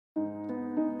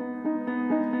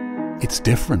It's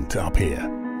different up here.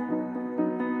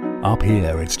 Up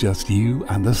here, it's just you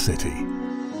and the city.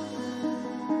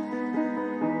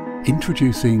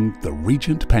 Introducing the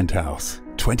Regent Penthouse,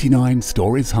 29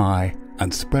 stories high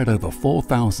and spread over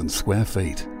 4,000 square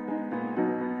feet.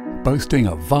 Boasting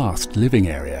a vast living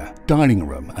area, dining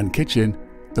room and kitchen,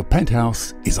 the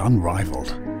Penthouse is unrivaled.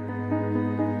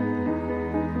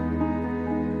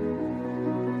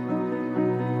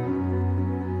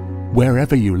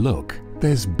 Wherever you look,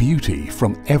 there's beauty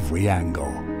from every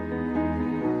angle.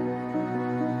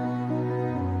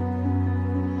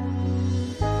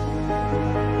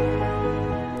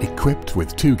 Equipped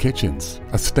with 2 kitchens,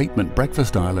 a statement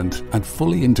breakfast island and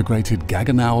fully integrated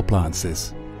Gaggenau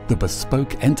appliances, the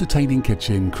bespoke entertaining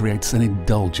kitchen creates an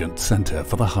indulgent centre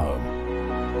for the home.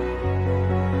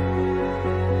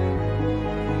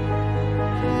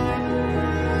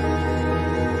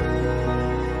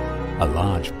 A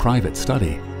large private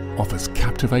study offers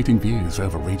captivating views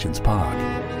over Regent's Park.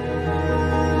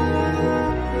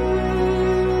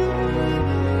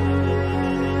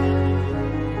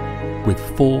 With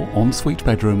 4 ensuite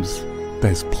bedrooms,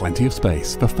 there's plenty of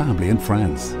space for family and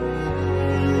friends.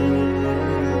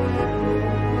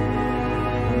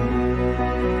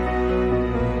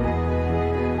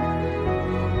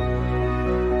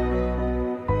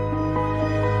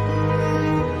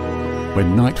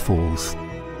 When night falls,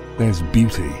 there's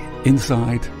beauty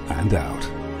inside and out.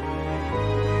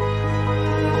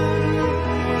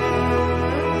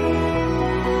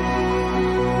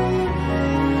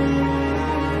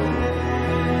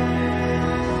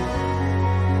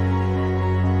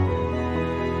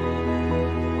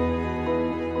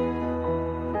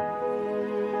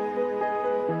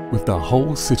 With the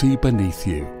whole city beneath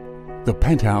you, the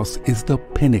Penthouse is the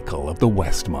pinnacle of the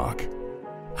Westmark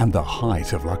and the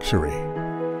height of luxury.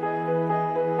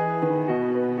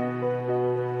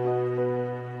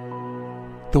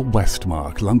 The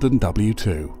Westmark London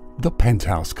W2, the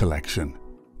Penthouse collection,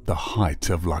 the height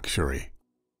of luxury.